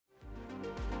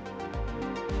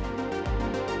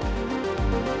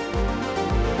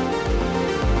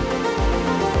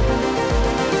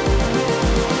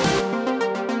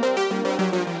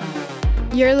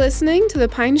You're listening to the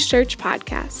Pines Church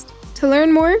podcast. To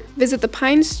learn more, visit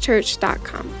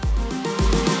thepineschurch.com.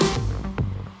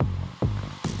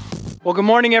 Well, good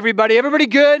morning, everybody. Everybody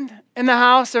good in the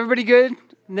house? Everybody good?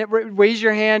 Raise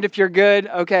your hand if you're good.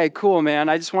 Okay, cool, man.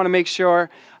 I just want to make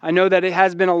sure. I know that it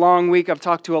has been a long week. I've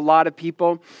talked to a lot of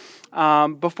people.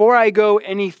 Before I go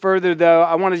any further, though,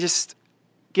 I want to just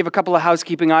give a couple of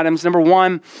housekeeping items. Number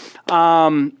one,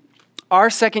 our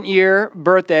second year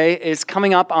birthday is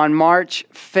coming up on March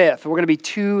 5th. We're going to be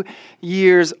 2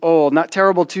 years old. Not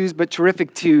terrible twos, but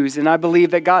terrific twos. And I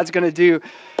believe that God's going to do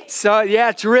so.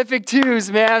 Yeah, terrific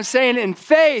twos, man. I'm saying in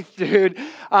faith, dude.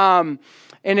 And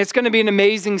it's going to be an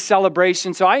amazing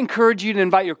celebration. So I encourage you to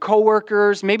invite your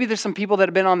coworkers. Maybe there's some people that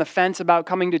have been on the fence about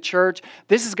coming to church.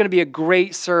 This is going to be a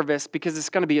great service because it's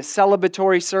going to be a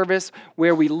celebratory service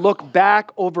where we look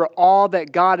back over all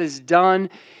that God has done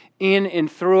in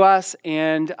and through us.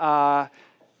 And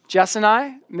Jess and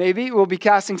I, maybe, will be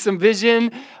casting some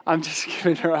vision. I'm just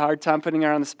giving her a hard time, putting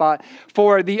her on the spot,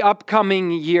 for the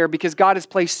upcoming year because God has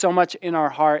placed so much in our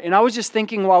heart. And I was just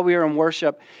thinking while we were in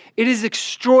worship, it is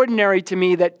extraordinary to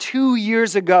me that 2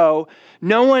 years ago,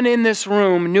 no one in this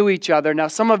room knew each other. Now,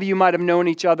 some of you might have known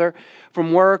each other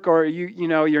from work or you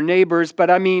know your neighbors, but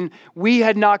I mean, we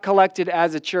had not collected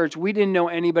as a church. We didn't know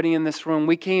anybody in this room.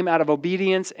 We came out of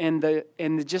obedience and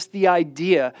just the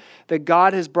idea that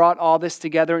God has brought all this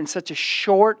together in such a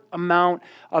short amount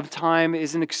of time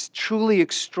is an truly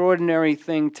extraordinary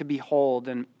thing to behold.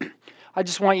 And I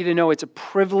just want you to know it's a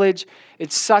privilege.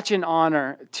 It's such an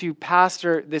honor to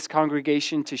pastor this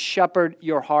congregation, to shepherd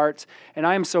your hearts. And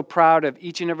I am so proud of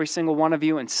each and every single one of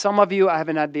you. And some of you I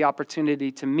haven't had the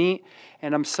opportunity to meet.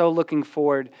 And I'm so looking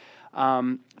forward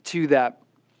to that.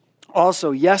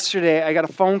 Also, yesterday I got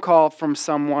a phone call from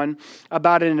someone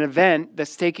about an event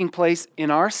that's taking place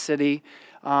in our city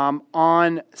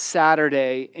on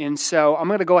Saturday. And so I'm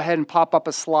going to go ahead and pop up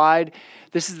a slide.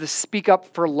 This is the Speak Up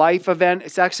for Life event.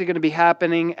 It's actually going to be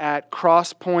happening at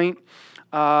Crosspoint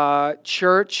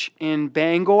Church in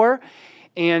Bangor.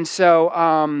 And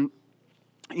so,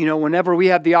 whenever we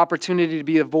have the opportunity to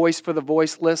be a voice for the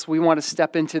voiceless, we want to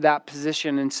step into that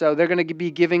position. And so they're going to be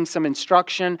giving some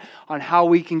instruction on how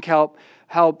we can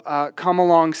help come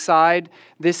alongside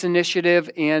this initiative.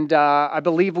 And I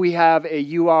believe we have a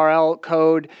URL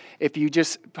code. If you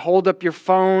just hold up your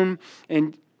phone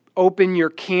and open your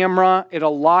camera,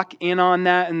 it'll lock in on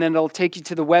that, and then it'll take you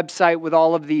to the website with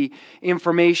all of the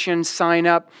information, sign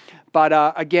up. But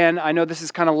again, I know this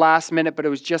is kind of last minute, but it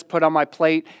was just put on my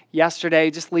plate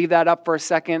yesterday. Just leave that up for a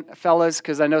second, fellas,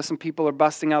 because I know some people are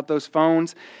busting out those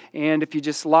phones. And if you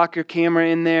just lock your camera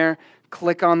in there,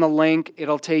 click on the link,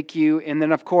 it'll take you. And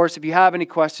then, of course, if you have any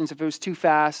questions, if it was too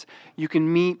fast, you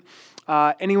can meet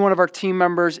any one of our team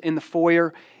members in the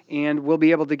foyer, and we'll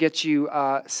be able to get you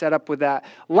set up with that.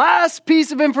 Last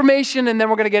piece of information, and then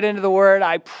we're going to get into the Word.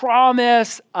 I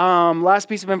promise. Last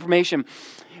piece of information.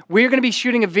 We're going to be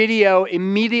shooting a video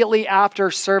immediately after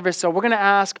service, so we're going to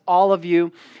ask all of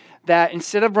you that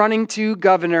instead of running to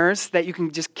Governors, that you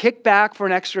can just kick back for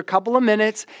an extra couple of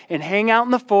minutes and hang out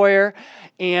in the foyer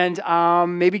and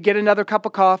maybe get another cup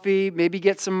of coffee, maybe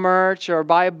get some merch or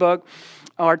buy a book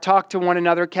or talk to one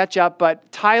another, catch up. But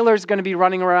Tyler's going to be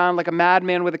running around like a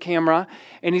madman with a camera,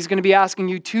 and he's going to be asking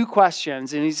you two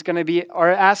questions. And he's going to be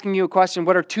asking you a question: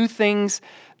 what are two things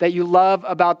that you love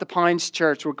about the Pines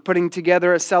Church? We're putting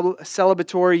together a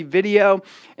celebratory video,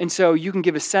 and so you can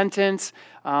give a sentence.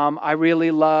 I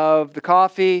really love the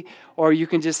coffee, or you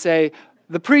can just say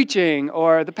the preaching,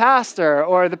 or the pastor,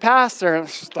 or the pastor.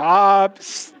 Stop.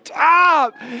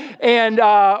 And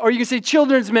or you can say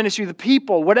children's ministry, the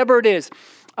people, whatever it is.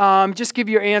 Just give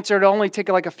your answer. It'll only take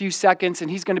like a few seconds,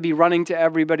 and he's going to be running to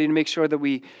everybody to make sure that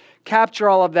we capture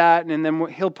all of that, and then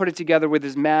he'll put it together with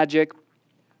his magic.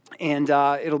 And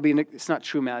it's not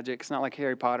true magic. It's not like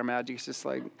Harry Potter magic. It's just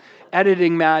like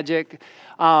editing magic.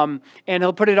 And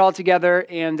he'll put it all together,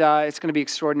 and it's going to be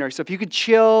extraordinary. So if you could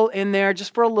chill in there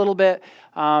just for a little bit,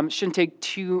 shouldn't take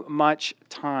too much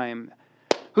time.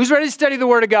 Who's ready to study the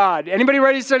Word of God? Anybody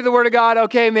ready to study the Word of God?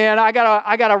 Okay, man, I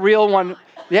got a real one.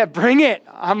 Yeah, bring it.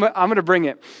 I'm going to bring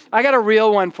it. I got a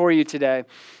real one for you today,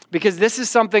 because this is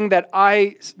something that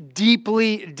I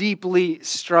deeply, deeply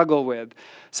struggle with.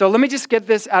 So let me just get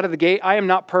this out of the gate. I am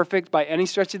not perfect by any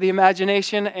stretch of the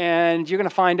imagination, and you're going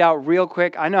to find out real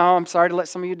quick. I know, I'm sorry to let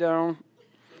some of you down,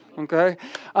 okay?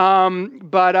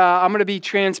 But I'm going to be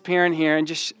transparent here and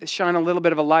just shine a little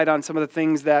bit of a light on some of the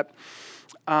things that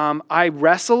I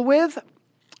wrestle with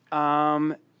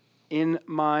in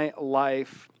my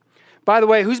life. By the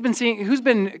way,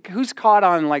 who's caught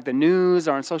on like the news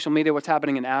or on social media what's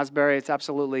happening in Asbury? It's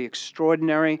absolutely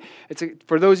extraordinary.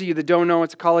 For those of you that don't know,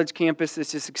 it's a college campus.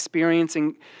 It's just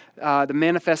experiencing the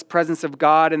manifest presence of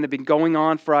God, and they've been going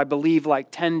on for, I believe, like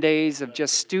 10 days of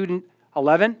just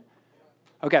 11?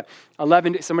 Okay,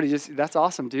 11, that's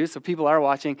awesome, dude. So people are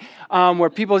watching, where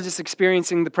people are just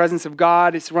experiencing the presence of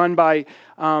God. It's run by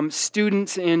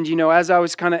students, and, as I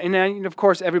was and of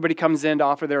course, everybody comes in to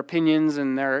offer their opinions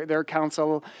and their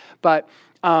counsel, but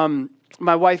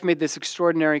my wife made this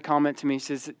extraordinary comment to me.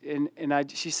 She says,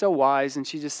 she's so wise, and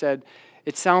she just said,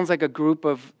 it sounds like a group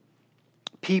of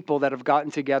people that have gotten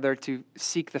together to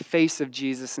seek the face of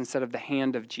Jesus instead of the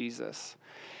hand of Jesus.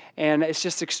 And it's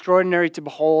just extraordinary to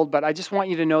behold, but I just want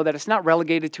you to know that it's not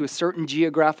relegated to a certain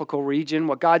geographical region.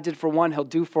 What God did for one, He'll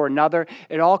do for another.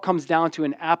 It all comes down to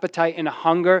an appetite and a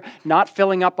hunger, not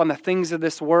filling up on the things of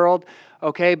this world,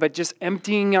 okay, but just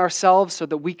emptying ourselves so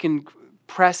that we can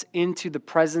press into the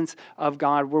presence of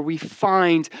God, where we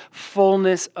find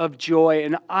fullness of joy.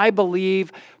 And I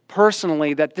believe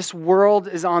personally that this world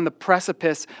is on the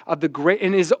precipice of the great,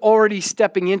 and is already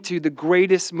stepping into the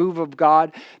greatest move of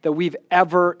God that we've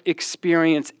ever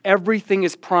experienced. Everything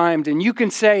is primed. And you can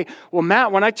say, well,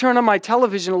 Matt, when I turn on my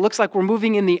television, it looks like we're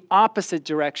moving in the opposite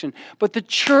direction. But the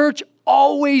church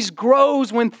always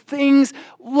grows when things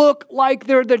look like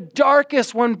they're the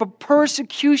darkest. When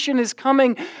persecution is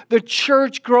coming, the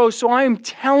church grows. So I am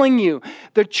telling you,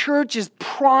 the church is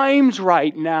primed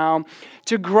right now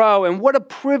to grow. And what a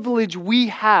privilege we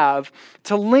have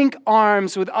to link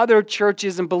arms with other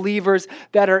churches and believers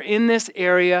that are in this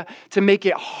area to make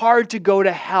it hard to go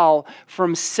to hell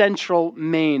from Central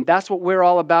Maine. That's what we're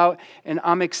all about, and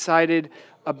I'm excited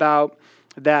about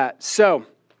that. So,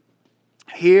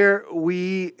 here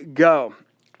we go.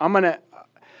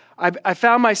 I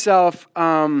found myself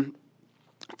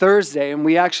Thursday, and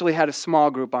we actually had a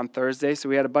small group on Thursday, so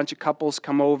we had a bunch of couples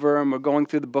come over, and we're going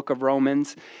through the book of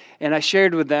Romans, and I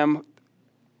shared with them,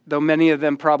 though many of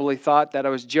them probably thought that I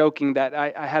was joking, that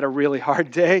I had a really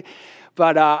hard day,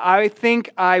 but I think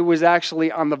I was actually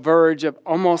on the verge of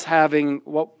almost having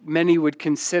what many would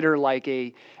consider like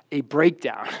a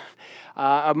breakdown.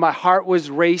 My heart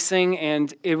was racing,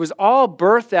 and it was all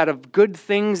birthed out of good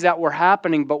things that were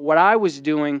happening. But what I was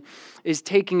doing is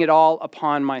taking it all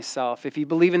upon myself. If you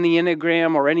believe in the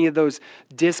Enneagram or any of those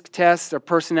DISC tests or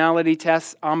personality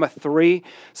tests, I'm a 3,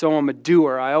 so I'm a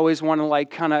doer. I always want to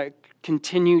kind of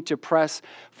continue to press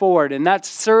forward. And that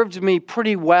served me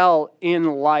pretty well in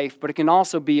life, but it can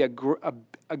also be a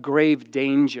grave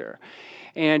danger.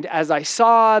 And as I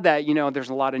saw that, there's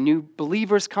a lot of new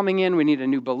believers coming in, we need a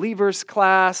new believers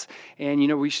class, and,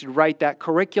 we should write that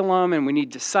curriculum, and we need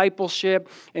discipleship.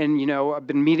 And, I've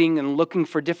been meeting and looking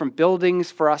for different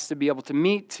buildings for us to be able to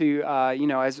meet to,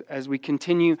 as we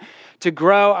continue to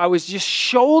grow. I was just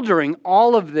shouldering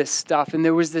all of this stuff, and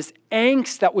there was this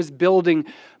angst that was building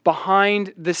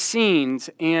behind the scenes,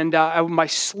 and my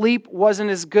sleep wasn't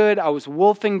as good. I was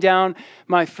wolfing down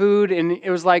my food, and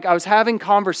it was like I was having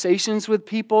conversations with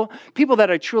people that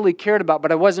I truly cared about,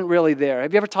 but I wasn't really there.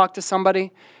 Have you ever talked to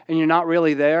somebody and you're not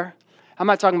really there? I'm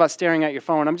not talking about staring at your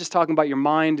phone. I'm just talking about your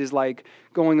mind is like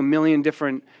going a million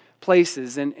different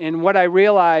places. And what I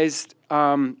realized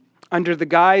under the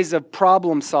guise of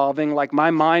problem solving, like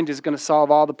my mind is going to solve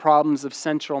all the problems of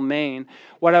Central Maine,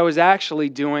 what I was actually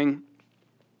doing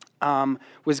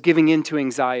was giving into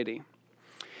anxiety.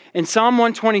 And Psalm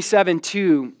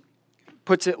 127:2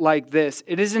 puts it like this: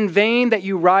 "It is in vain that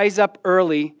you rise up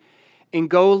early and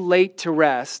go late to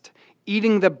rest,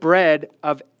 eating the bread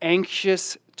of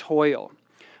anxious toil,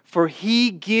 for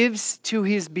he gives to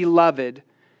his beloved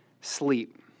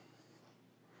sleep."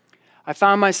 I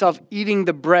found myself eating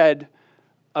the bread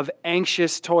of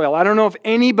anxious toil. I don't know if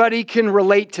anybody can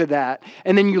relate to that.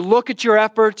 And then you look at your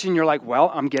efforts and you're like, well,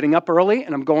 I'm getting up early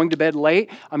and I'm going to bed late.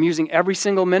 I'm using every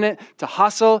single minute to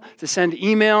hustle, to send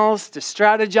emails, to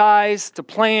strategize, to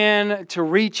plan, to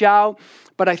reach out.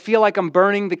 But I feel like I'm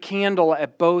burning the candle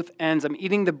at both ends. I'm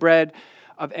eating the bread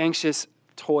of anxious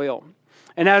toil.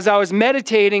 And as I was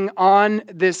meditating on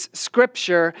this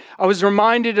scripture, I was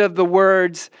reminded of the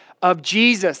words of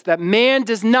Jesus, that man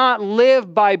does not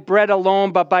live by bread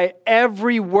alone, but by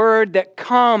every word that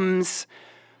comes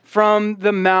from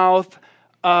the mouth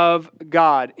of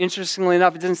God. Interestingly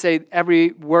enough, it doesn't say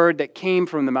every word that came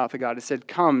from the mouth of God. It said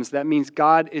comes. That means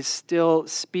God is still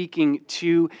speaking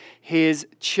to his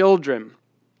children.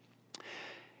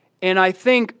 And I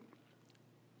think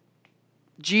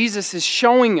Jesus is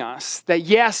showing us that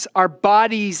yes, our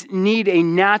bodies need a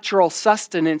natural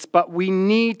sustenance, but we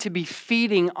need to be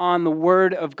feeding on the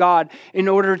Word of God in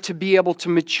order to be able to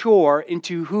mature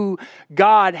into who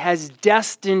God has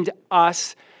destined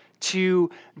us to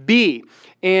be.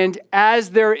 And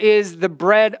as there is the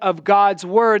bread of God's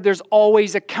Word, there's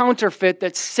always a counterfeit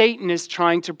that Satan is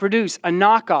trying to produce, a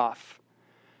knockoff.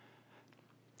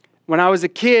 When I was a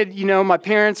kid, my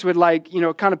parents would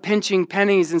kind of pinching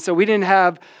pennies, and so we didn't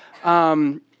have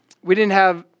Mountain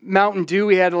Dew.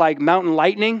 We had Mountain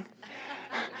Lightning.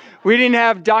 We didn't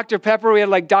have Dr. Pepper. We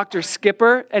had Dr.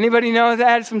 Skipper. Anybody know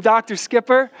that? Some Dr.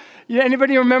 Skipper?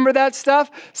 Anybody remember that stuff?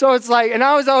 So it's and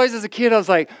I was always, as a kid, I was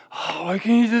like, oh, why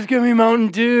can't you just give me Mountain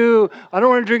Dew? I don't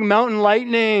want to drink Mountain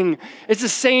Lightning. It's the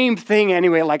same thing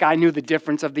anyway. I knew the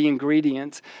difference of the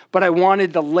ingredients, but I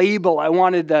wanted the label. I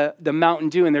wanted the Mountain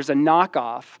Dew, and there's a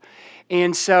knockoff.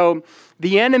 And so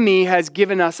the enemy has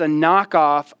given us a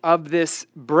knockoff of this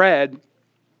bread,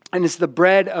 and it's the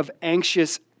bread of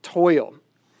anxious toil.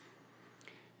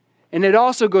 And it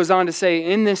also goes on to say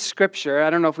in this scripture, I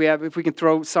don't know if we can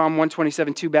throw Psalm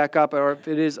 127:2 back up, or if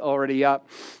it is already up.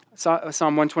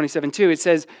 Psalm 127:2, it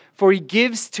says, "For he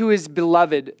gives to his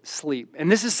beloved sleep." And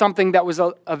this is something that was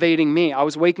evading me. I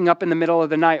was waking up in the middle of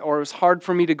the night, or it was hard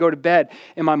for me to go to bed,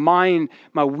 and my mind,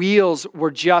 my wheels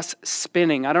were just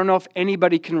spinning. I don't know if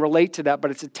anybody can relate to that,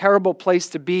 but it's a terrible place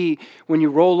to be when you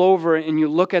roll over and you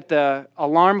look at the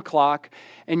alarm clock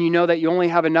and you know that you only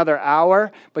have another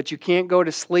hour, but you can't go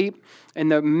to sleep. And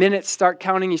the minutes start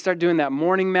counting, you start doing that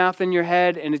morning math in your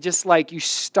head, and it's just you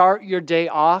start your day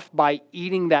off by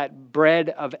eating that bread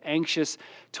of anxious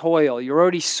toil. You're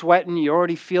already sweating, you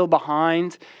already feel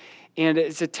behind, and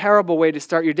it's a terrible way to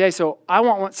start your day. So I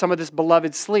want some of this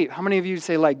beloved sleep. How many of you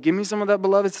say, give me some of that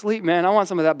beloved sleep? Man, I want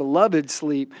some of that beloved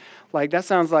sleep. That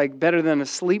sounds better than a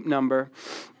sleep number.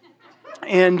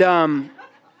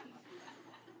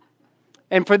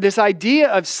 And for this idea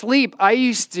of sleep, I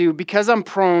used to, because I'm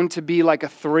prone to be a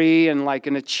 3 and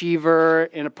an achiever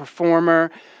and a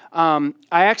performer, I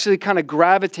actually kind of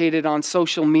gravitated on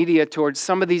social media towards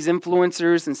some of these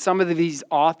influencers and some of these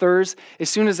authors. As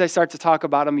soon as I start to talk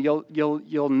about them,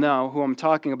 you'll know who I'm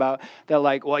talking about.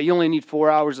 They're you only need 4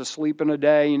 hours of sleep in a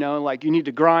day, you need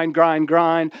to grind,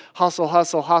 hustle,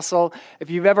 hustle, hustle. If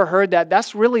you've ever heard that,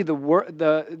 that's really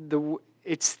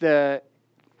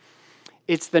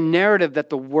it's the narrative that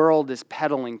the world is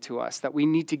peddling to us, that we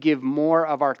need to give more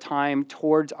of our time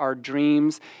towards our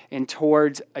dreams and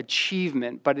towards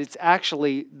achievement. But it's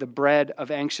actually the bread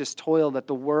of anxious toil that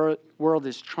the world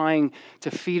is trying to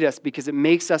feed us, because it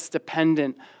makes us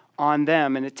dependent on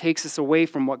them and it takes us away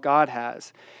from what God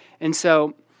has. And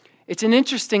so it's an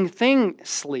interesting thing,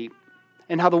 sleep,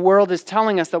 and how the world is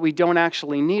telling us that we don't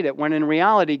actually need it, when in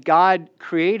reality, God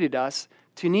created us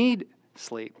to need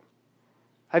sleep.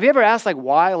 Have you ever asked,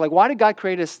 why? Why did God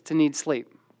create us to need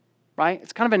sleep? Right?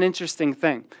 It's kind of an interesting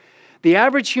thing. The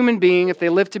average human being, if they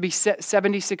live to be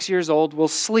 76 years old, will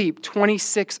sleep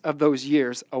 26 of those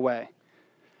years away.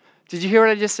 Did you hear what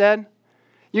I just said?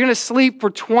 You're going to sleep for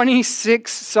 26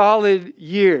 solid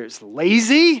years.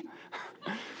 Lazy?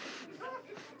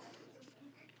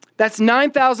 That's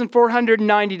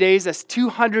 9,490 days. That's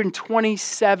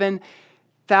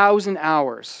 227,000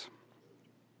 hours.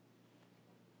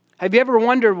 Have you ever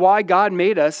wondered why God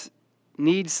made us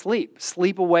need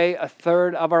sleep away a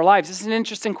third of our lives? This is an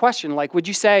interesting question. Would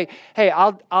you say, hey,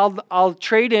 I'll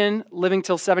trade in living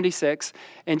till 76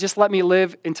 and just let me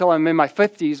live until I'm in my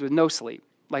 50s with no sleep?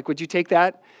 Would you take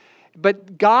that?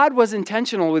 But God was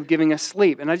intentional with giving us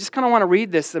sleep. And I just kind of want to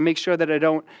read this to make sure that I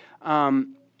don't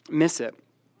miss it.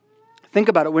 Think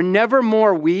about it. We're never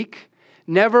more weak,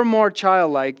 never more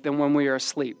childlike than when we are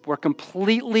asleep. We're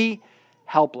completely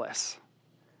helpless.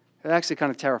 It's actually kind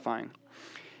of terrifying.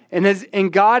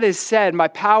 And God has said, my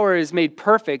power is made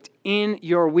perfect in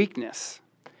your weakness.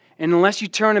 And unless you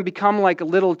turn and become like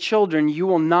little children, you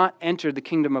will not enter the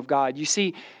kingdom of God. You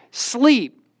see,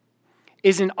 sleep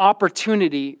is an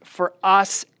opportunity for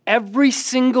us every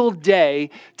single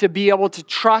day to be able to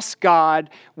trust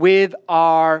God with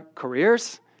our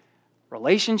careers,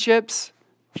 relationships,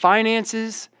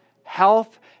 finances,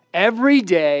 health. Every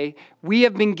day, we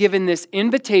have been given this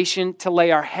invitation to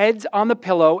lay our heads on the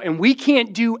pillow, and we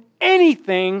can't do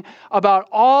anything about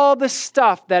all the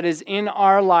stuff that is in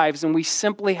our lives, and we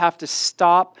simply have to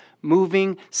stop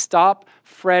moving, stop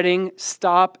fretting,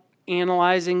 stop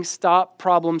analyzing, stop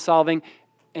problem solving,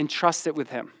 and trust it with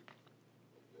Him.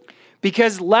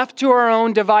 Because left to our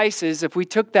own devices, if we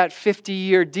took that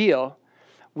 50-year deal,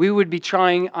 we would be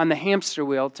trying on the hamster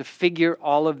wheel to figure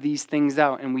all of these things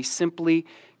out, and we simply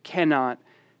cannot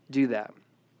do that.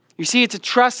 You see, it's a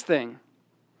trust thing.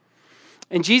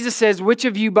 And Jesus says, which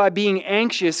of you by being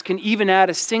anxious can even add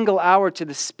a single hour to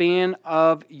the span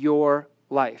of your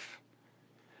life?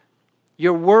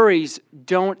 Your worries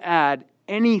don't add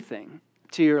anything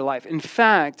to your life. In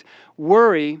fact,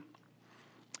 worry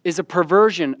is a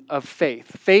perversion of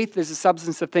faith. Faith is the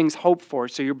substance of things hoped for.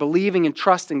 So you're believing and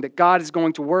trusting that God is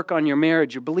going to work on your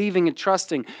marriage. You're believing and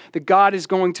trusting that God is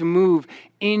going to move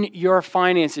in your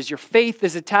finances. Your faith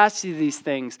is attached to these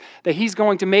things, that He's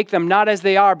going to make them not as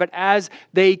they are, but as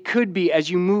they could be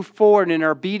as you move forward and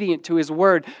are obedient to His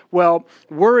word. Well,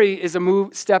 worry is a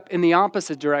step in the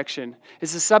opposite direction.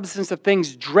 It's the substance of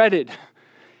things dreaded.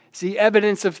 It's the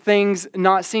evidence of things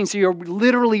not seen. So you're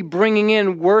literally bringing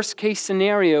in worst case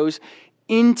scenarios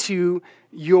into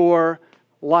your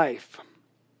life.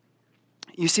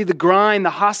 You see, the grind,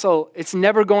 the hustle, it's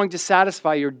never going to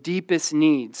satisfy your deepest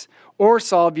needs or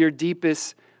solve your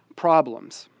deepest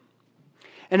problems.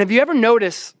 And have you ever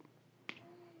noticed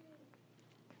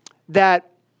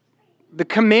that the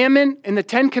commandment in the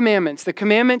 10 Commandments, the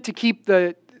commandment to keep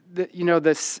the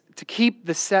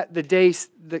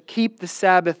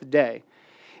Sabbath day,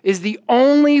 is the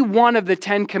only one of the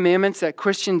 10 Commandments that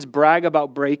Christians brag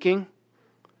about breaking?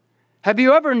 Have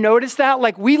you ever noticed that?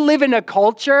 Like, we live in a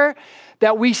culture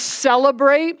that we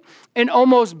celebrate and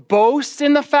almost boast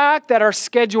in the fact that our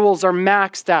schedules are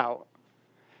maxed out.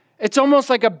 It's almost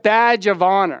like a badge of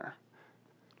honor.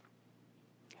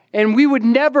 And we would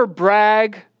never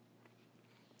brag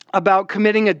about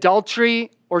committing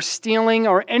adultery or stealing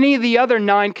or any of the other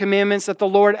 9 commandments that the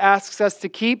Lord asks us to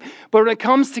keep. But when it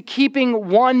comes to keeping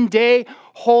one day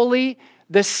holy,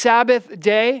 the Sabbath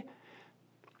day,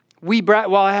 we brag,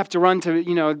 well, I have to run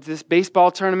to, this baseball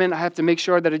tournament. I have to make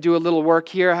sure that I do a little work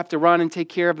here. I have to run and take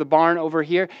care of the barn over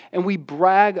here. And we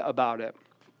brag about it.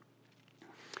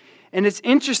 And it's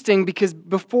interesting because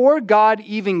before God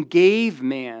even gave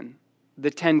man the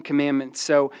 10 Commandments,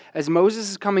 so as Moses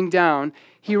is coming down,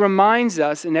 he reminds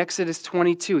us in Exodus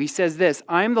 22, he says this,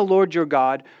 I am the Lord your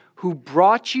God who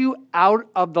brought you out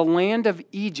of the land of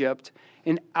Egypt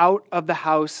and out of the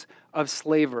house of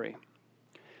slavery.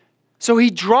 So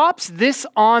he drops this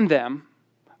on them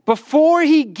before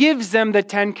he gives them the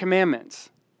 10 Commandments.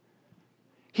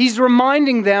 He's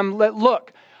reminding them that,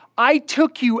 look, I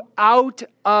took you out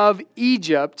of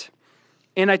Egypt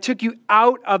and I took you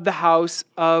out of the house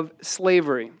of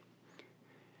slavery.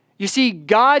 You see,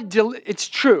 it's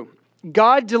true.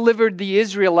 God delivered the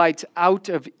Israelites out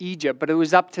of Egypt, but it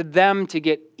was up to them to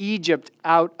get Egypt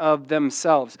out of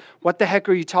themselves. What the heck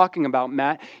are you talking about,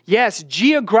 Matt? Yes,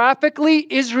 geographically,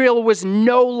 Israel was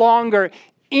no longer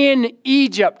in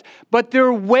Egypt, but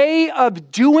their way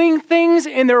of doing things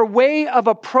and their way of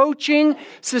approaching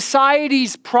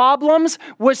society's problems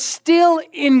was still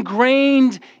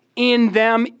ingrained in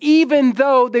them, even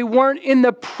though they weren't in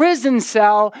the prison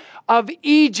cell of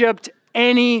Egypt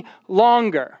any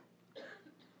longer.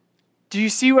 Do you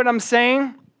see what I'm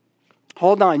saying?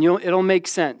 Hold on, it'll make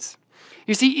sense.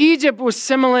 You see, Egypt was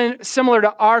similar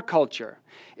to our culture.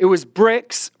 It was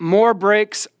bricks, more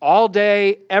bricks, all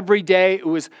day, every day. It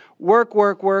was work,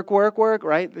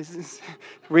 right? This is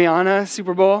Rihanna,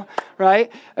 Super Bowl,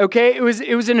 right? Okay, it was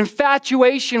an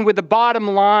infatuation with the bottom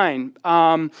line.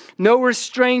 No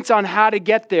restraints on how to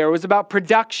get there. It was about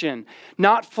production,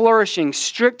 not flourishing,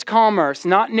 strict commerce,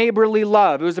 not neighborly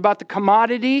love. It was about the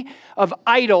commodity of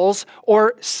idols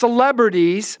or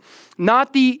celebrities,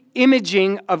 not the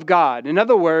imaging of God. In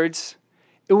other words,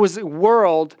 it was a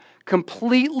world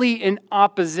completely in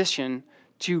opposition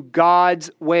to God's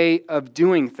way of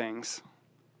doing things.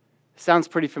 Sounds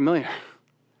pretty familiar.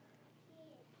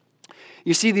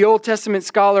 You see, the Old Testament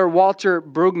scholar Walter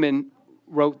Brueggemann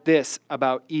wrote this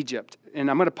about Egypt. And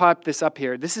I'm going to pop this up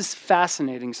here. This is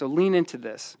fascinating, so lean into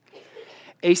this.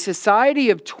 A society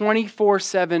of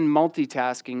 24/7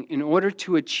 multitasking in order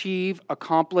to achieve,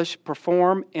 accomplish,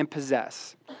 perform, and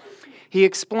possess. He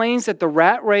explains that the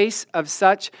rat race of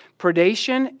such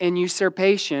predation and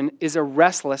usurpation is a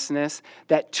restlessness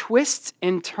that twists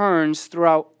and turns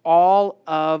throughout all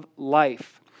of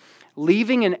life,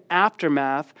 leaving an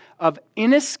aftermath of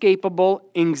inescapable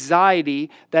anxiety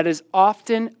that is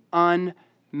often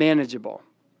unmanageable,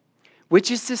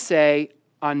 which is to say,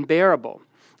 unbearable.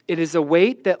 It is a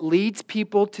weight that leads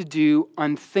people to do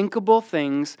unthinkable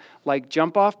things like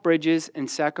jump off bridges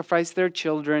and sacrifice their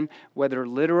children, whether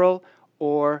literal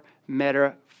or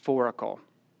metaphorical.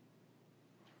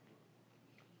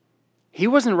 He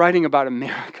wasn't writing about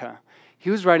America.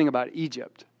 He was writing about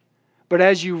Egypt. But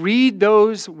as you read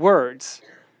those words,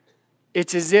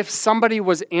 it's as if somebody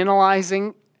was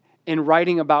analyzing and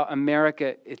writing about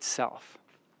America itself.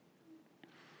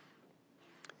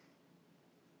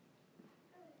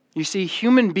 You see,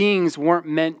 human beings weren't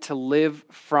meant to live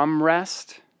from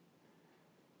rest.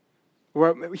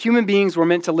 Human beings were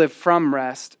meant to live from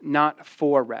rest, not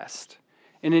for rest.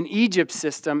 And in Egypt's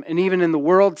system, and even in the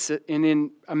world, and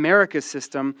in America's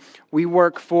system, we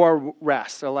work for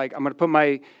rest. So like, I'm going to put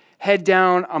my head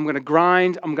down, I'm going to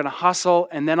grind, I'm going to hustle,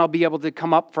 and then I'll be able to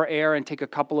come up for air and take a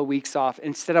couple of weeks off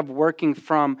instead of working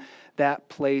from that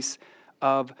place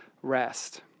of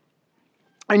rest.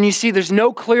 And you see, there's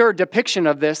no clearer depiction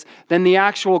of this than the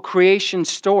actual creation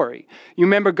story. You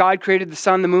remember God created the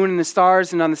sun, the moon, and the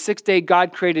stars, and on the sixth day,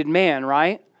 God created man,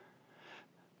 right?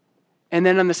 And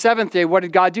then on the seventh day, what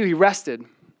did God do? He rested.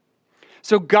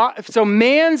 So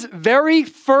man's very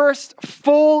first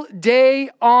full day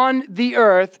on the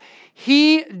earth,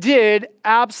 he did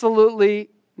absolutely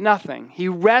nothing. He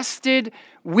rested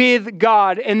with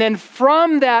God. And then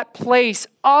from that place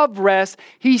of rest,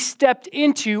 he stepped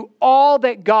into all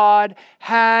that God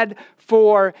had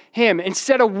for him.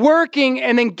 Instead of working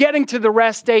and then getting to the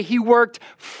rest day, he worked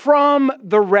from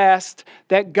the rest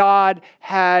that God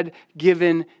had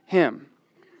given him.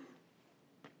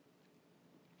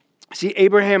 See,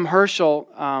 Abraham Herschel,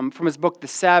 from his book, The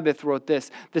Sabbath, wrote this: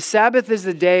 "The Sabbath is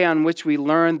the day on which we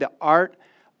learn the art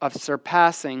of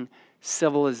surpassing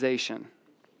civilization."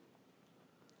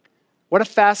 What a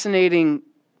fascinating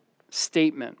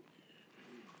statement.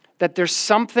 That there's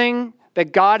something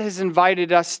that God has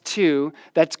invited us to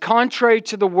that's contrary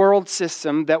to the world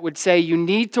system that would say you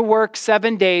need to work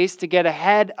 7 days to get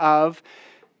ahead of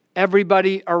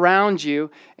everybody around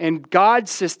you. And God's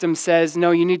system says,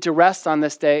 no, you need to rest on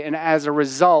this day. And as a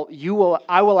result,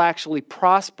 I will actually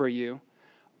prosper you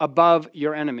above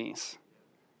your enemies.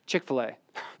 Chick-fil-A.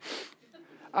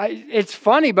 It's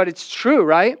funny, but it's true,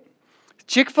 right?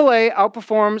 Chick-fil-A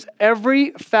outperforms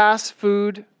every fast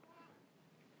food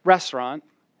restaurant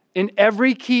in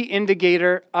every key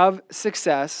indicator of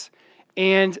success,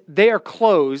 and they are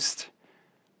closed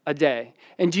a day.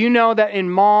 And do you know that in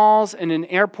malls and in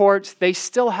airports, they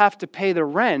still have to pay the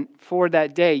rent for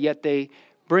that day, yet they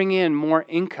bring in more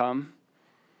income.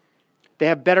 They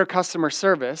have better customer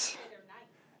service.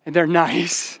 And they're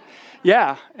nice.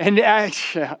 Yeah, and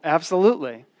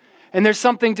absolutely. And there's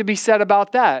something to be said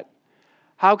about that.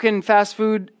 How can fast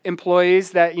food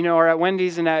employees that are at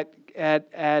Wendy's and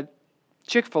at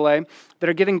Chick-fil-A that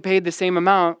are getting paid the same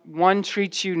amount, one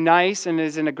treats you nice and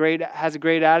has a great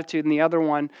attitude, and the other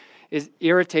one is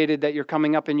irritated that you're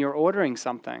coming up and you're ordering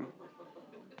something?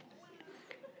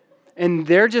 And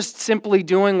they're just simply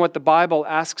doing what the Bible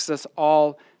asks us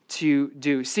all to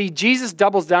do. See, Jesus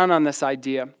doubles down on this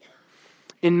idea.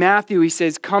 In Matthew, he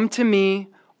says, "Come to me,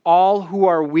 all who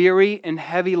are weary and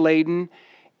heavy laden,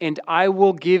 and I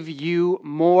will give you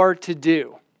more to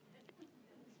do."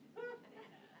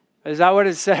 Is that what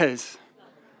it says?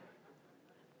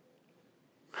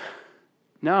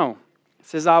 No. It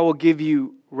says, I will give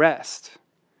you rest.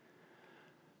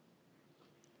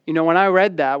 When I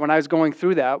read that, when I was going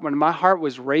through that, when my heart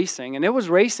was racing, and it was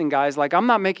racing, guys, like I'm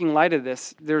not making light of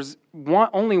this. There's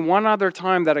only one other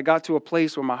time that I got to a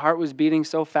place where my heart was beating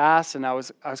so fast, and I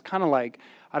was kind of like,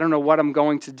 I don't know what I'm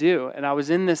going to do. And I was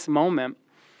in this moment.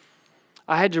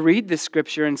 I had to read this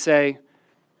scripture and say,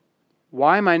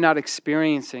 why am I not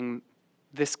experiencing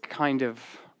this kind of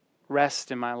rest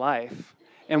in my life?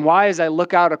 And why, as I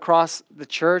look out across the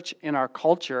church in our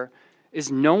culture,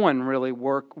 is no one really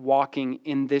walking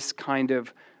in this kind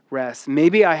of rest?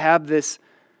 Maybe I have this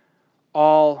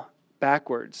all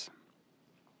backwards.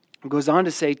 It goes on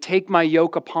to say, "Take my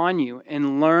yoke upon you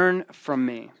and learn from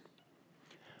me."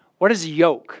 What is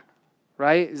yoke,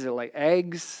 right? Is it like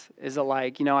eggs? Is it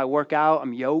like, I work out,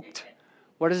 I'm yoked?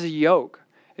 What is a yoke?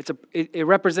 It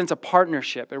represents a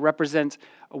partnership. It represents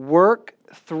a work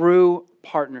through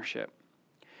partnership.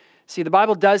 See, the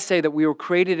Bible does say that we were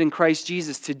created in Christ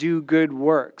Jesus to do good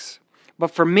works.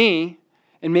 But for me,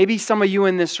 and maybe some of you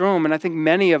in this room, and I think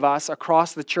many of us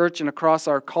across the church and across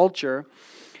our culture,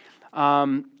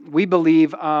 we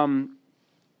believe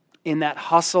in that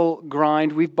hustle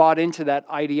grind. We've bought into that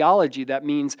ideology. That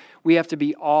means we have to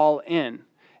be all in,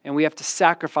 and we have to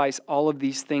sacrifice all of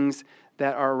these things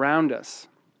that are around us.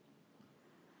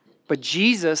 But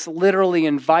Jesus literally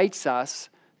invites us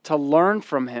to learn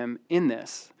from him in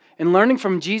this. And learning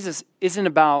from Jesus isn't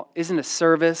a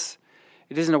service.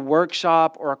 It isn't a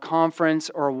workshop or a conference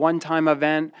or a one-time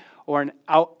event or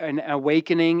an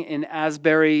awakening in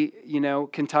Asbury,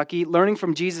 Kentucky. Learning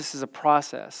from Jesus is a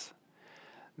process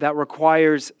that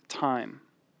requires time.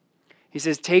 He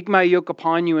says, "Take my yoke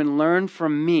upon you and learn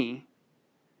from me,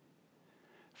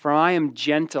 for I am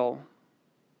gentle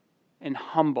and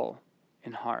humble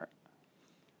in heart."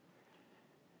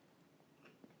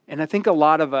 And I think a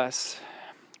lot of us,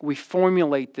 we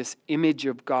formulate this image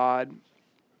of God,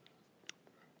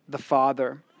 the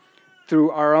Father,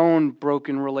 through our own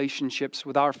broken relationships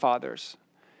with our fathers.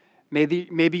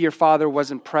 Maybe your father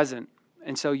wasn't present,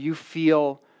 and so you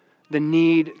feel the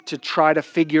need to try to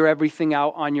figure everything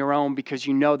out on your own because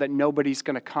you know that nobody's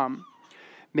going to come.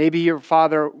 Maybe your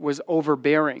father was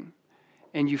overbearing,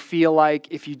 and you feel like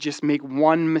if you just make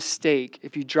one mistake,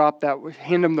 if you drop that,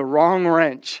 hand him the wrong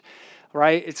wrench,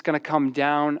 right, it's going to come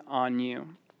down on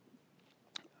you.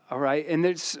 All right,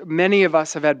 and many of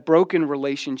us have had broken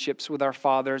relationships with our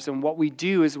fathers, and what we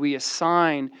do is we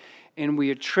assign and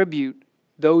we attribute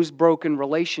those broken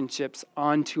relationships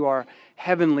onto our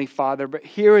Heavenly Father. But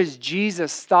here is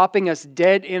Jesus stopping us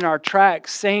dead in our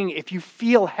tracks, saying, if you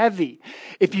feel heavy,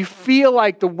 if you feel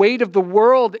like the weight of the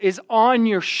world is on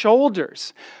your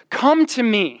shoulders, come to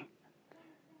me.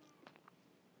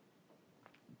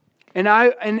 And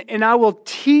I will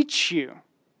teach you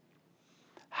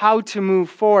how to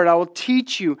move forward. I will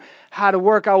teach you how to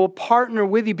work. I will partner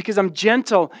with you because I'm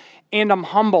gentle and I'm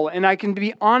humble. And I can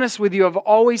be honest with you, I've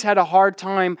always had a hard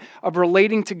time of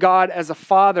relating to God as a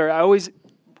father. I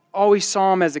always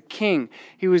saw him as a king.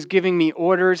 He was giving me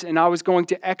orders and I was going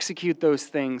to execute those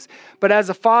things. But as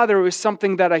a father, it was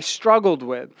something that I struggled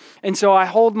with. And so I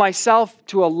hold myself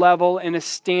to a level and a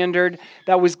standard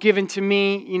that was given to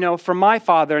me, from my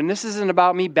father. And this isn't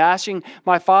about me bashing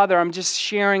my father. I'm just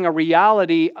sharing a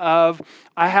reality of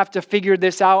I have to figure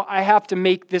this out. I have to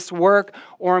make this work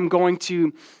or I'm going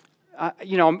to,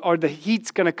 or the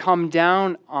heat's going to come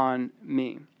down on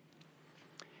me.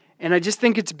 And I just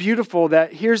think it's beautiful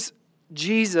that here's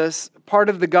Jesus, part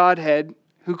of the Godhead,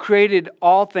 who created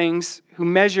all things, who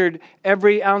measured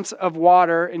every ounce of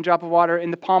water and drop of water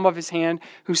in the palm of his hand,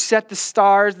 who set the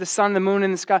stars, the sun, the moon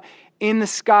in the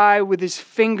sky with his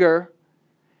finger.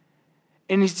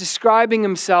 And he's describing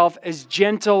himself as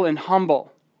gentle and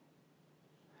humble.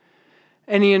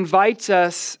 And he invites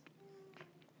us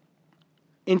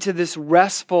into this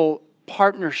restful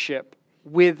partnership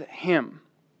with him.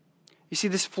 You see,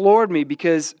 this floored me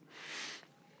because,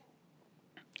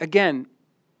 again,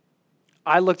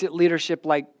 I looked at leadership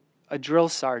like a drill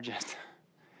sergeant.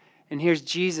 And here's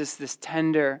Jesus, this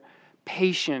tender,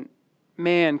 patient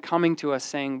man coming to us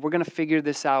saying, we're going to figure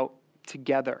this out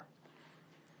together.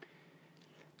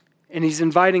 And he's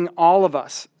inviting all of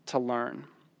us to learn.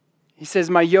 He says,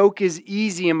 my yoke is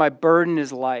easy and my burden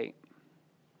is light.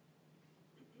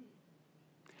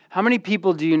 How many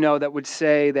people do you know that would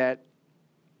say that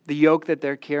the yoke that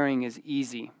they're carrying is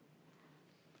easy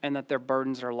and that their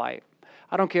burdens are light?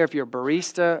 I don't care if you're a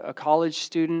barista, a college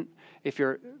student, if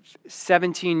you're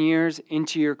 17 years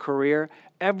into your career,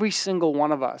 every single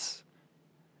one of us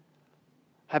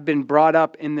have been brought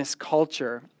up in this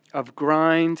culture of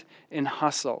grind and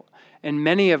hustle. And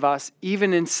many of us,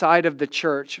 even inside of the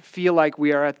church, feel like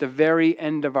we are at the very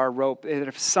end of our rope. And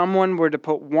if someone were to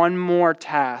put one more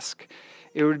task,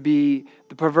 it would be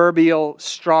the proverbial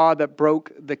straw that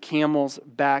broke the camel's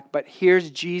back. But here's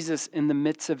Jesus in the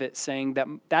midst of it saying that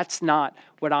that's not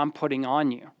what I'm putting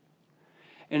on you.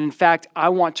 And in fact, I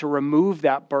want to remove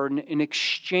that burden in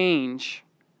exchange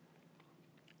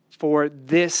for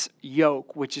this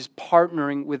yoke, which is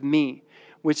partnering with me,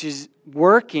 which is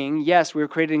working. Yes, we were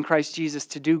created in Christ Jesus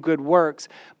to do good works,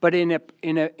 but in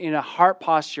a heart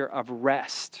posture of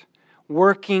rest.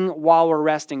 Working while we're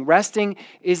resting. Resting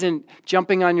isn't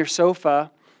jumping on your sofa,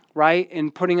 right,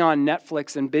 and putting on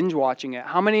Netflix and binge watching it.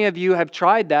 How many of you have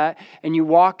tried that and you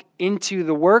walk into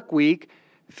the work week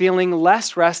feeling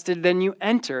less rested than you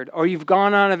entered? Or you've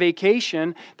gone on a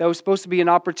vacation that was supposed to be an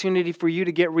opportunity for you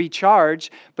to get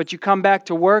recharged, but you come back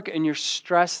to work and you're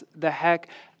stressed the heck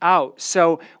out.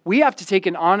 So we have to take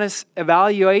an honest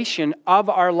evaluation of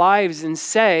our lives and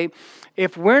say,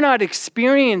 if we're not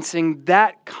experiencing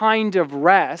that kind of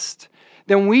rest,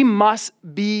 then we must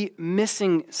be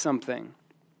missing something.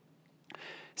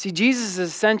 See, Jesus is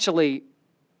essentially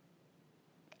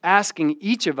asking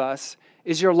each of us,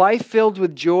 is your life filled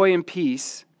with joy and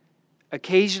peace,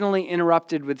 occasionally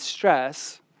interrupted with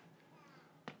stress,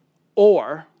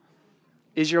 or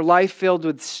is your life filled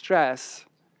with stress,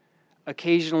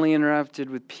 occasionally interrupted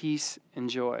with peace and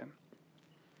joy?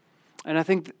 And I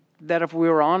think that if we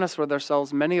were honest with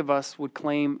ourselves, many of us would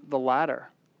claim the latter,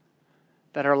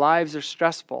 that our lives are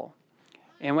stressful.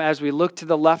 And as we look to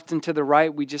the left and to the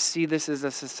right, we just see this as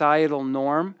a societal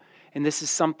norm. And this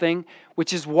is something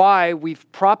which is why we've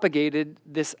propagated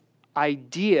this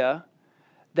idea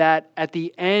that at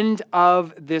the end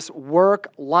of this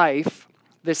work life,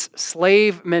 this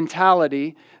slave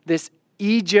mentality, this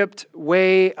Egypt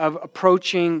way of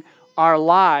approaching our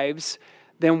lives,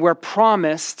 then we're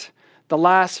promised the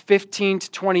last 15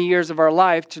 to 20 years of our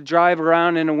life to drive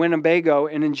around in a Winnebago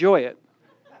and enjoy it.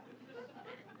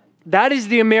 That is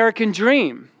the American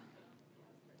dream,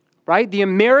 right? The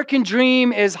American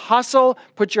dream is hustle,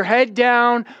 put your head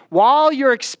down while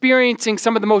you're experiencing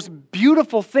some of the most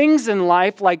beautiful things in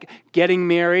life, like getting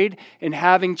married and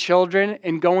having children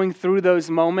and going through those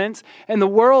moments. And the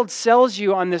world sells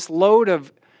you on this load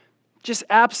of just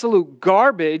absolute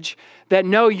garbage that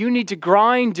no, you need to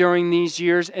grind during these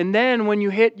years. And then when you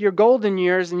hit your golden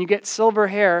years and you get silver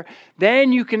hair,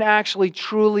 then you can actually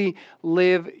truly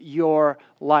live your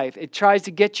life. It tries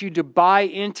to get you to buy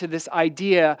into this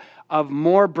idea of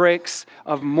more bricks,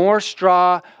 of more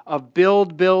straw, of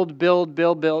build.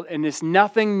 And there's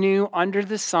nothing new under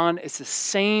the sun. It's the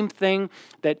same thing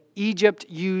that Egypt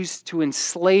used to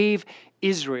enslave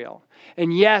Israel.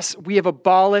 And yes, we have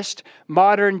abolished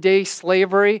modern day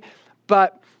slavery,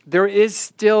 but there is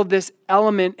still this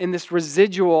element in this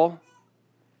residual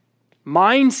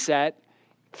mindset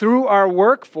through our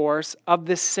workforce of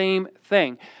the same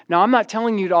thing. Now, I'm not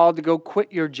telling you all to go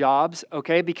quit your jobs,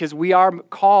 okay? Because we are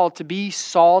called to be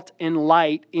salt and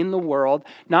light in the world,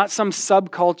 not some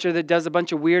subculture that does a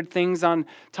bunch of weird things on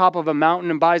top of a mountain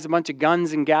and buys a bunch of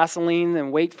guns and gasoline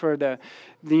and wait for the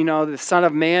Son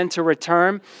of Man to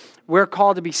return. We're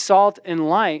called to be salt and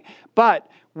light, but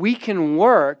we can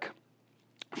work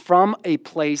from a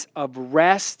place of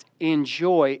rest and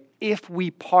joy if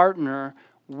we partner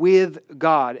with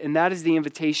God. And that is the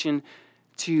invitation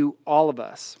to all of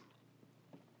us.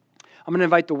 I'm going to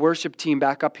invite the worship team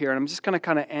back up here, and I'm just going to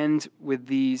kind of end with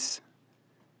these.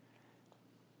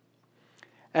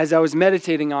 As I was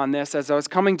meditating on this, as I was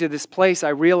coming to this place, I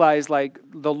realized, like,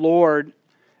 the Lord,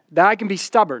 that I can be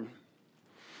stubborn.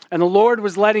 And the Lord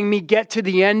was letting me get to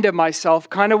the end of myself,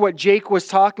 kind of what Jake was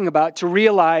talking about, to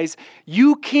realize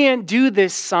you can't do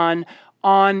this, son,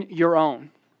 on your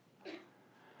own.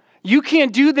 You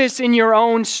can't do this in your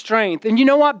own strength. And you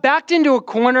know what? Backed into a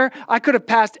corner, I could have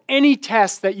passed any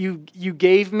test that you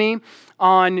gave me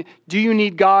on, do you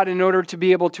need God in order to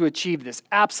be able to achieve this?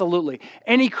 Absolutely.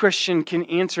 Any Christian can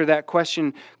answer that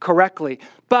question correctly.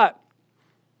 But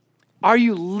are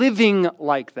you living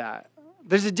like that?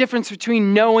 There's a difference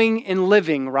between knowing and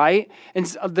living, right? And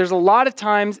there's a lot of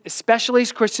times, especially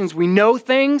as Christians, we know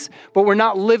things, but we're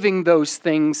not living those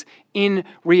things in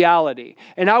reality.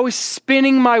 And I was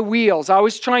spinning my wheels. I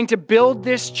was trying to build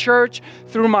this church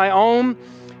through my own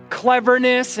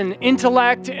cleverness and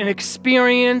intellect and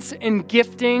experience and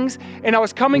giftings. And I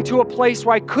was coming to a place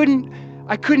where I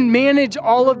couldn't manage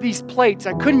all of these plates.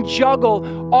 I couldn't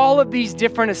juggle all of these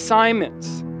different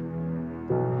assignments.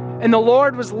 And the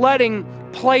Lord was letting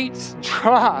plates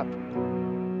drop.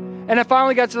 And I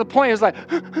finally got to the point, it was like,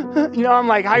 I'm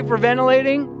like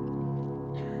hyperventilating.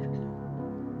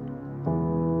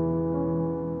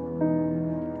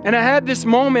 And I had this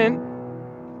moment,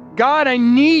 God, I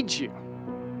need you.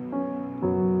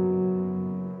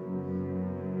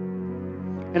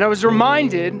 And I was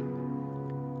reminded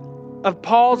of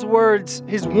Paul's words,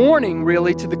 his warning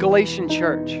really to the Galatian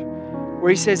church,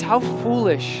 where he says, how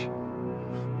foolish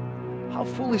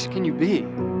can you be?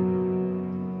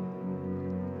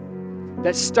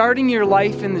 That starting your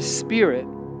life in the Spirit,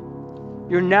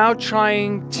 you're now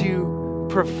trying to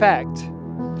perfect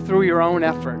through your own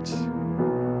efforts.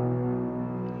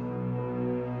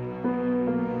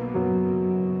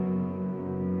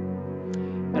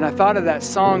 And I thought of that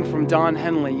song from Don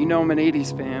Henley. You know I'm an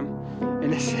 80s fan.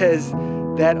 And it says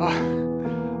that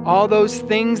all those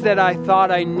things that I thought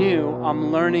I knew,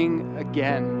 I'm learning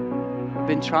again. I've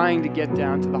been trying to get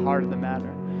down to the heart of the matter.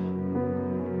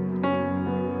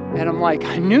 And I'm like,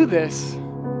 I knew this,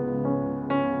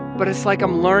 but it's like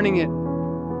I'm learning it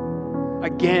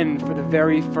again for the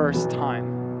very first time.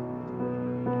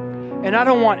 And I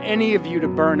don't want any of you to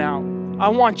burn out. I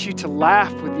want you to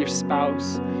laugh with your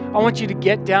spouse. I want you to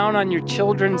get down on your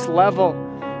children's level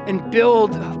and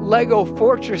build Lego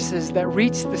fortresses that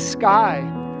reach the sky.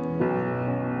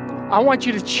 I want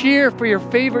you to cheer for your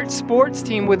favorite sports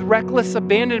team with reckless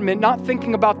abandonment, not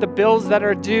thinking about the bills that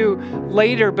are due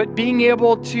later, but being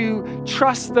able to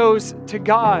trust those to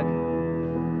God.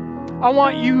 I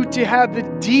want you to have the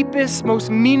deepest, most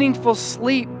meaningful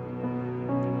sleep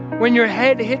when your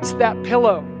head hits that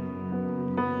pillow.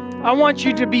 I want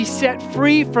you to be set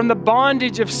free from the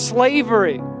bondage of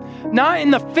slavery, not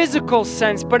in the physical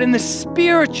sense, but in the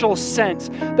spiritual sense,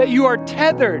 that you are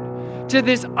tethered to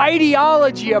this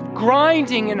ideology of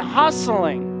grinding and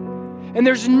hustling. And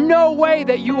there's no way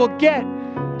that you will get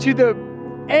to the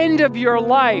end of your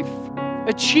life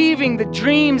achieving the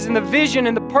dreams and the vision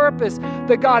and the purpose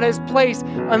that God has placed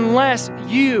unless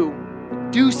you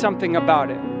do something about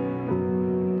it.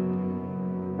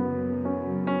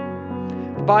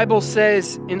 Bible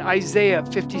says in Isaiah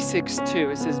 56:2,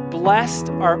 it says, "Blessed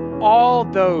are all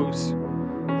those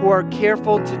who are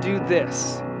careful to do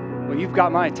this." Well, you've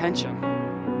got my attention.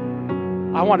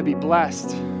 I want to be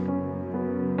blessed.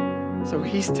 So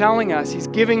he's telling us, he's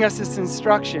giving us this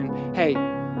instruction. Hey,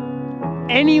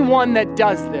 anyone that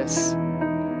does this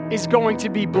is going to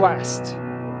be blessed.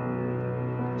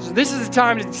 So this is the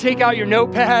time to take out your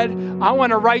notepad. I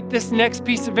want to write this next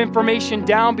piece of information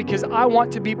down because I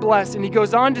want to be blessed. And he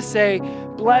goes on to say,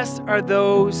 "Blessed are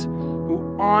those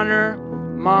who honor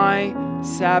my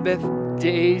Sabbath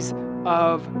days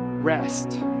of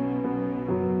rest."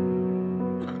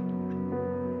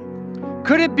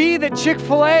 Could it be that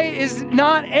Chick-fil-A is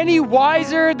not any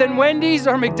wiser than Wendy's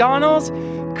or McDonald's?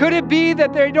 Could it be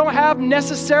that they don't have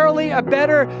necessarily a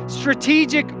better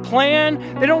strategic plan?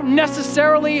 They don't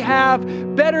necessarily have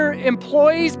better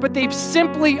employees, but they've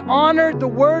simply honored the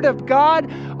Word of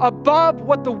God above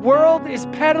what the world is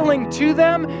peddling to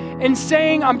them and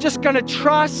saying, I'm just going to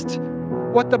trust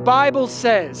what the Bible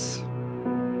says.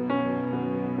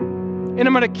 And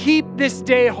I'm going to keep this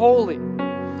day holy.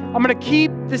 I'm going to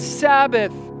keep the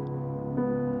Sabbath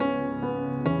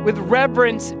with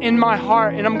reverence in my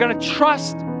heart. And I'm going to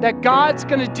trust that God's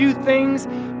going to do things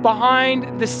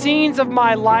behind the scenes of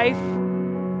my life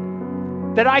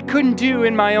that I couldn't do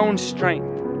in my own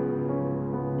strength.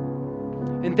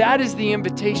 And that is the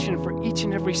invitation for each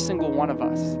and every single one of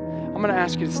us. I'm going to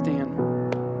ask you to stand.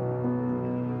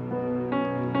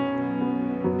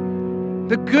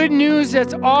 The good news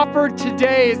that's offered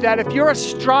today is that if you're a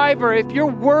striver, if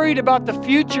you're worried about the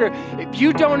future, if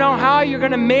you don't know how you're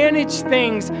going to manage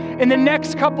things in the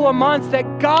next couple of months,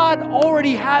 that God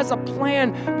already has a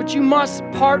plan, but you must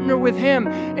partner with Him.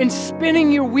 And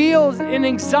spinning your wheels in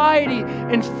anxiety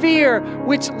and fear,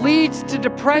 which leads to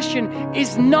depression,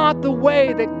 is not the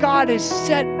way that God has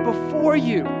set before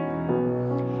you.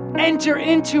 Enter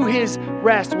into His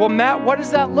rest. Well, Matt, what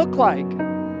does that look like?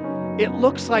 It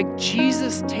looks like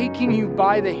Jesus taking you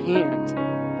by the hand,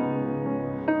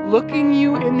 looking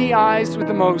you in the eyes with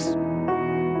the most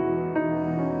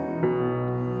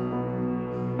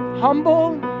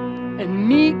humble and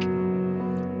meek,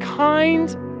 kind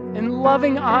and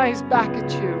loving eyes back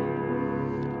at you.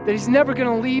 That He's never going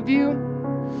to leave you.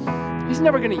 He's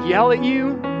never going to yell at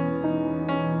you.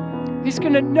 He's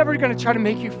never going to try to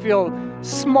make you feel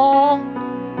small,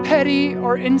 petty,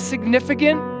 or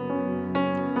insignificant.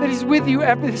 That He's with you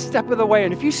every step of the way.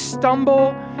 And if you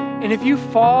stumble and if you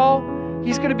fall,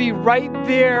 He's going to be right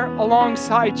there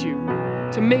alongside you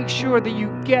to make sure that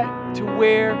you get to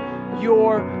where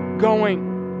you're going.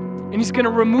 And He's going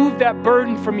to remove that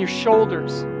burden from your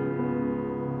shoulders.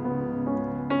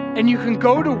 And you can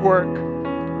go to work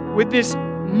with this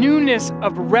newness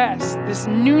of rest, this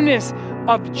newness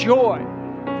of joy,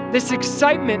 this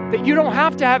excitement that you don't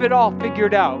have to have it all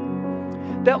figured out.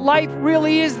 That life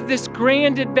really is this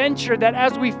grand adventure that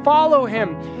as we follow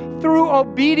Him through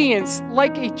obedience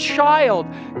like a child,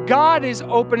 God is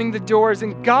opening the doors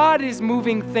and God is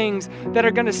moving things that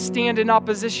are going to stand in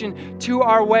opposition to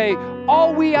our way.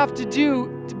 All we have to do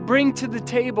to bring to the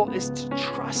table is to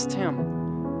trust Him.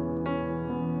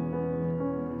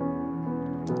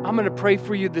 I'm going to pray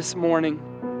for you this morning.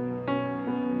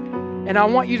 And I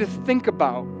want you to think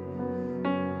about,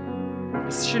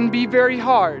 it shouldn't be very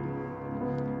hard,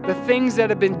 the things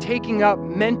that have been taking up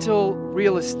mental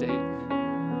real estate.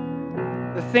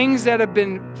 The things that have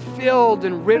been filled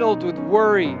and riddled with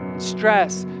worry,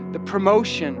 stress, the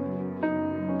promotion,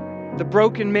 the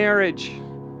broken marriage,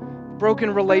 broken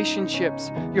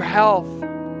relationships, your health.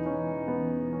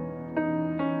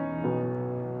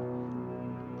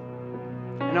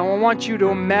 And I want you to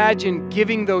imagine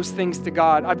giving those things to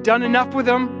God. I've done enough with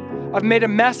them. I've made a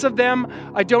mess of them.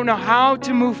 I don't know how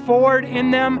to move forward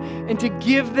in them, and to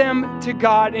give them to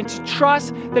God and to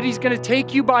trust that He's going to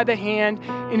take you by the hand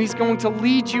and He's going to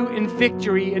lead you in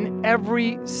victory in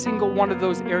every single one of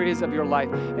those areas of your life.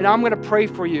 And I'm going to pray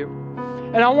for you.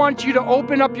 And I want you to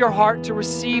open up your heart to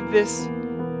receive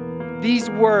these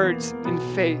words in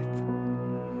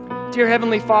faith. Dear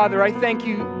Heavenly Father, I thank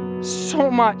you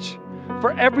so much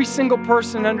for every single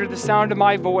person under the sound of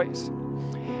my voice.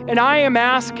 And I am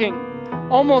asking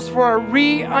almost for a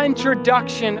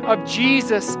reintroduction of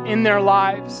Jesus in their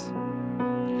lives.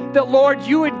 That, Lord,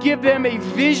 you would give them a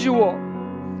visual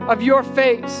of your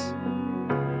face,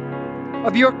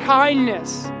 of your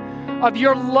kindness, of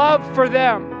your love for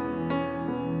them.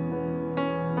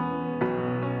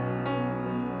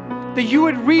 That you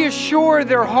would reassure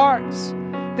their hearts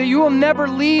that you will never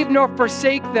leave nor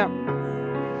forsake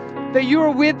them. That you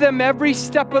are with them every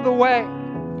step of the way.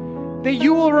 That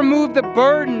you will remove the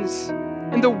burdens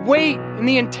and the weight and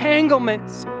the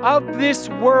entanglements of this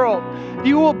world.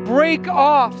 You will break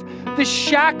off the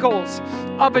shackles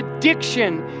of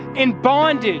addiction and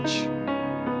bondage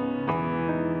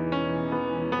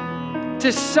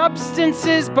to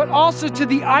substances, but also to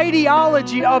the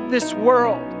ideology of this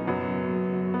world.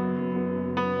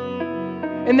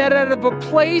 And that out of a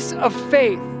place of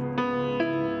faith,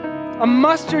 a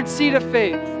mustard seed of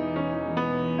faith,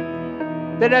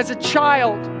 that as a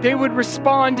child, they would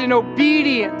respond in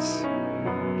obedience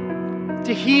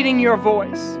to heeding your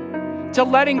voice, to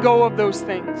letting go of those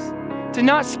things, to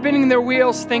not spinning their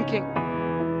wheels thinking.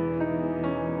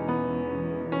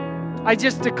 I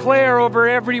just declare over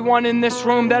everyone in this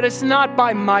room that it's not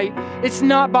by might, it's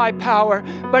not by power,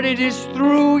 but it is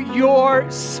through your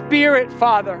Spirit,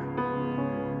 Father.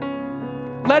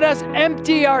 Let us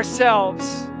empty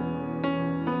ourselves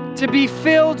to be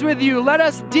filled with you. Let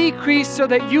us decrease so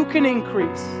that you can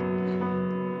increase.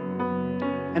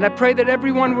 And I pray that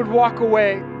everyone would walk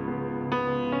away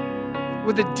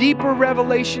with a deeper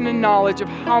revelation and knowledge of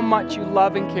how much you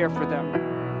love and care for them.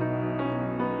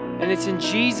 And it's in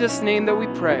Jesus' name that we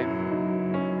pray.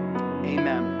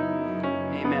 Amen.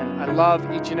 Amen. I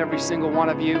love each and every single one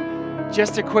of you.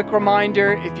 Just a quick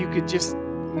reminder, if you could just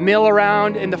mill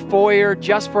around in the foyer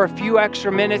just for a few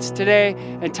extra minutes today,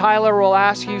 and Tyler will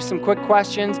ask you some quick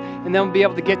questions, and then we'll be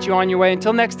able to get you on your way.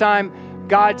 Until next time,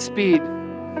 Godspeed.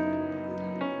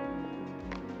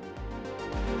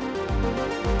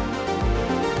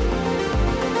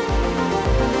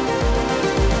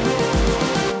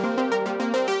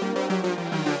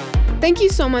 Thank you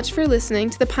so much for listening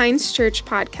to the Pines Church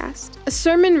podcast, a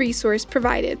sermon resource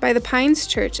provided by the Pines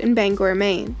Church in Bangor,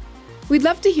 Maine. We'd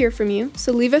love to hear from you,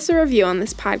 so leave us a review on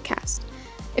this podcast.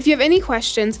 If you have any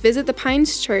questions, visit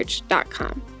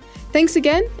thepineschurch.com. Thanks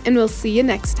again, and we'll see you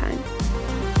next time.